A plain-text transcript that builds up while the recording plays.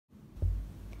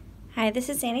Hi, this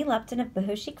is Annie Lupton of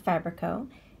Boho Chic Fabric Co.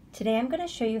 Today I'm going to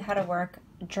show you how to work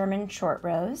German short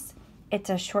rows. It's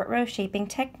a short row shaping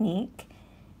technique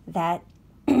that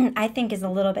I think is a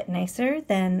little bit nicer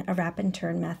than a wrap and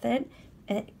turn method.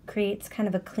 It creates kind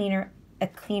of a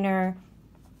cleaner,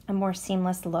 a more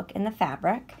seamless look in the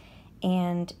fabric,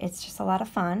 and it's just a lot of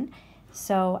fun.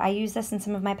 So I use this in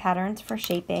some of my patterns for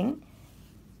shaping.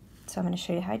 So I'm going to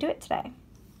show you how I do it today.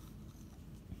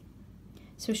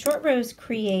 So short rows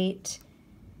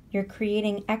you're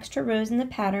creating extra rows in the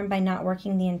pattern by not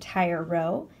working the entire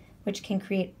row, which can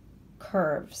create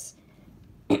curves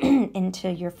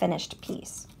into your finished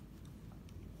piece.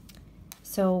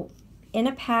 So in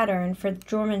a pattern for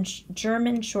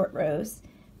German short rows,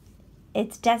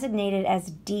 it's designated as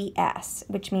DS,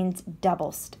 which means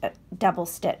double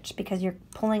stitch, because you're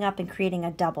pulling up and creating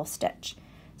a double stitch.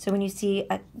 So when you see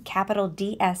a capital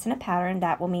DS in a pattern,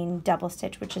 that will mean double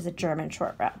stitch, which is a German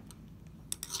short row.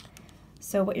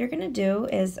 So what you're going to do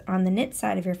is on the knit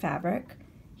side of your fabric,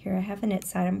 here I have the knit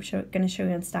side, I'm going to show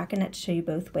you on stockinette to show you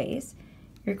both ways.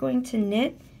 You're going to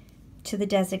knit to the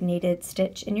designated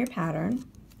stitch in your pattern,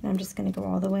 and I'm just going to go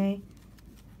all the way,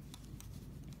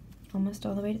 almost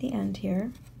all the way to the end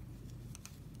here.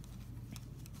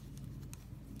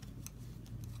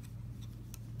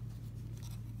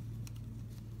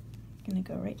 Going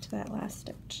to go right to that last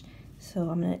stitch.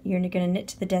 So you're going to knit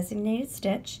to the designated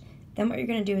stitch. Then what you're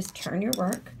going to do is turn your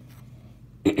work.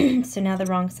 So now the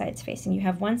wrong side's facing. You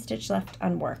have one stitch left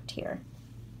unworked here,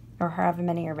 or however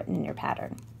many are written in your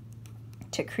pattern.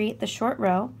 To create the short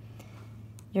row,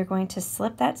 you're going to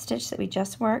slip that stitch that we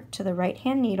just worked to the right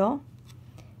hand needle.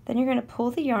 Then you're going to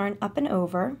pull the yarn up and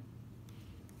over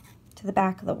to the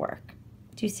back of the work.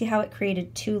 Do you see how it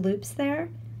created two loops there?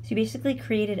 So you basically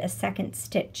created a second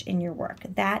stitch in your work.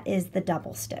 That is the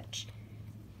double stitch.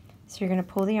 So you're going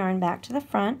to pull the yarn back to the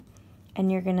front,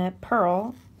 and you're going to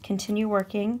purl, continue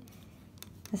working.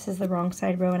 This is the wrong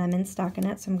side row and I'm in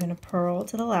stockinette, so I'm going to purl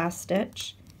to the last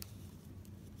stitch.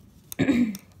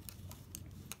 And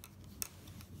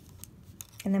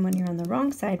then when you're on the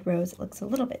wrong side rows, it looks a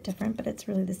little bit different, but it's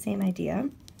really the same idea.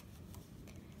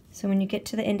 So when you get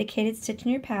to the indicated stitch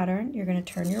in your pattern, you're going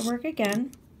to turn your work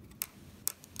again.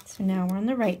 So now we're on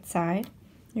the right side.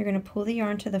 You're going to pull the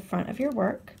yarn to the front of your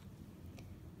work.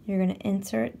 You're going to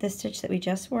insert the stitch that we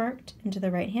just worked into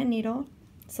the right hand needle,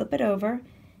 slip it over.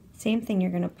 Same thing, you're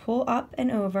going to pull up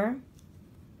and over,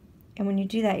 and when you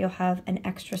do that you'll have an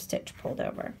extra stitch pulled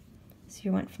over. So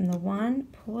you went from the one,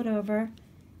 pull it over,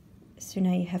 so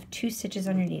now you have two stitches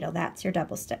on your needle. That's your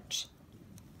double stitch.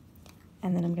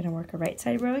 And then I'm going to work a right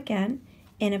side row again.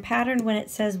 In a pattern, when it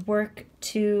says work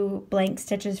 2 blank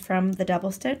stitches from the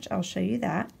double stitch, I'll show you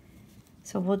that.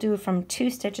 So we'll do from 2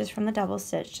 stitches from the double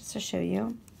stitch just to show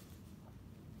you.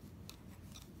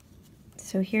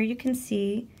 So here you can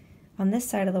see on this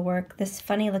side of the work, this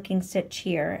funny looking stitch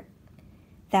here,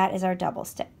 that is our double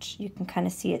stitch. You can kind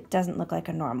of see it doesn't look like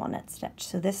a normal knit stitch.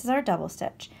 So this is our double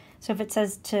stitch. So if it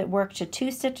says to work to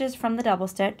 2 stitches from the double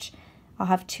stitch, I'll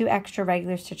have 2 extra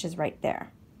regular stitches right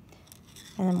there.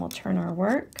 And then we'll turn our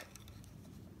work.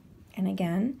 And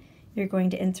again, you're going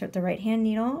to insert the right hand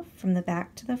needle from the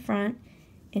back to the front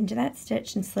into that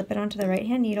stitch and slip it onto the right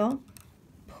hand needle.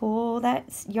 Pull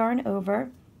that yarn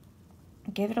over.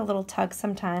 Give it a little tug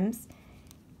sometimes.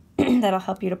 That'll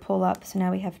help you to pull up. So now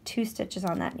we have 2 stitches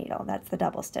on that needle. That's the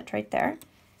double stitch right there.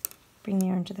 Bring the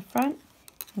yarn to the front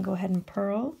and go ahead and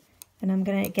purl. And I'm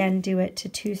going to again do it to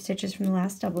 2 stitches from the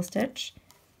last double stitch.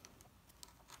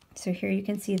 So here you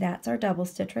can see that's our double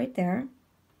stitch right there.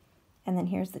 And then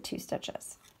here's the 2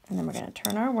 stitches. And then we're going to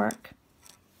turn our work.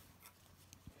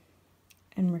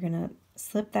 And we're going to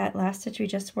slip that last stitch we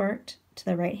just worked to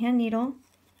the right hand needle.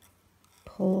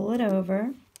 Pull it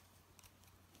over.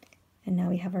 And now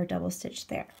we have our double stitch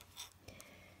there.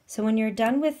 So when you're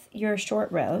done with your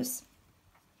short rows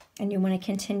and you want to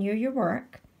continue your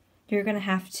work, you're going to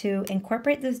have to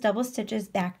incorporate those double stitches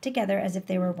back together as if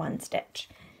they were one stitch.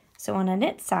 So on a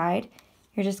knit side,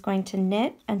 you're just going to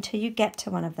knit until you get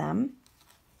to one of them.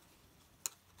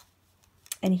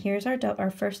 And here's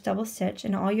our first double stitch,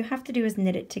 and all you have to do is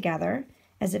knit it together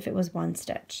as if it was one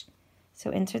stitch. So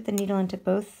insert the needle into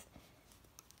both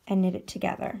and knit it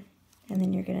together. And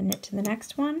then you're going to knit to the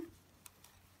next one.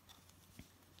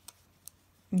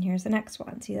 And here's the next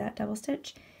one. See that double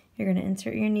stitch? You're going to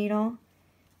insert your needle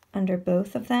under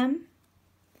both of them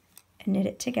and knit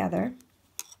it together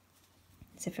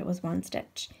as if it was one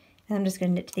stitch. And I'm just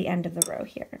going to knit to the end of the row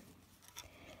here.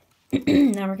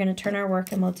 Now we're going to turn our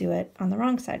work and we'll do it on the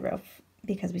wrong side row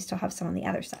because we still have some on the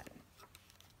other side.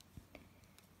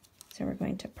 So we're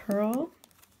going to purl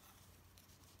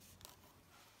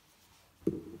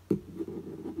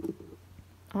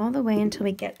all the way until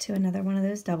we get to another one of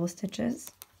those double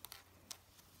stitches.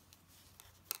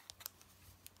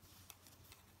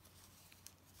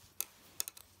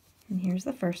 And here's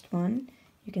the first one.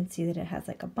 You can see that it has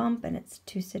like a bump and it's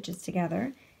 2 stitches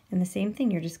together. And the same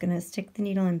thing, you're just going to stick the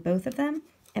needle in both of them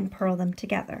and purl them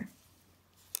together.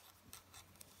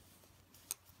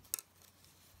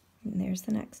 And there's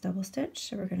the next double stitch.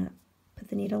 So we're going to put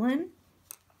the needle in,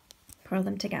 purl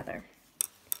them together.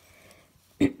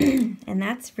 And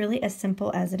that's really as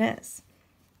simple as it is.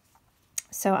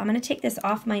 So I'm going to take this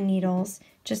off my needles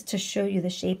just to show you the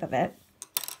shape of it.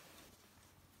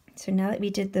 So now that we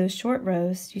did those short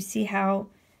rows, you see how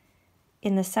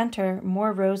in the center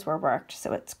more rows were worked,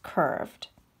 so it's curved.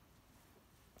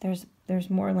 There's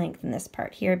more length in this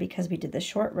part here because we did the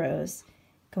short rows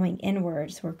going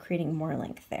inward, so we're creating more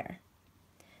length there.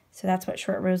 So that's what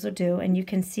short rows will do, and you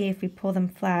can see if we pull them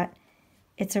flat,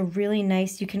 it's a really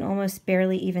nice, you can almost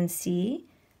barely even see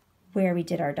where we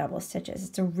did our double stitches.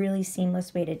 It's a really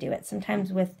seamless way to do it.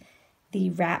 Sometimes with the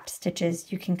wrapped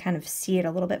stitches, you can kind of see it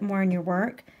a little bit more in your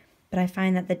work, but I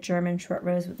find that the German short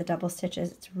rows with the double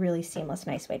stitches, it's a really seamless,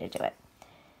 nice way to do it.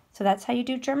 So that's how you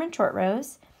do German short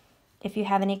rows. If you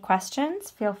have any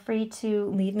questions, feel free to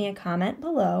leave me a comment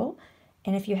below.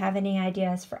 And if you have any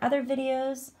ideas for other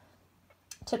videos,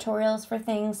 tutorials for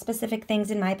things, specific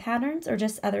things in my patterns, or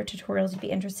just other tutorials you'd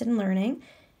be interested in learning,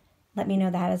 let me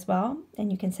know that as well.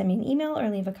 And you can send me an email or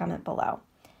leave a comment below.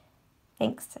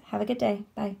 Thanks. Have a good day.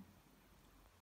 Bye.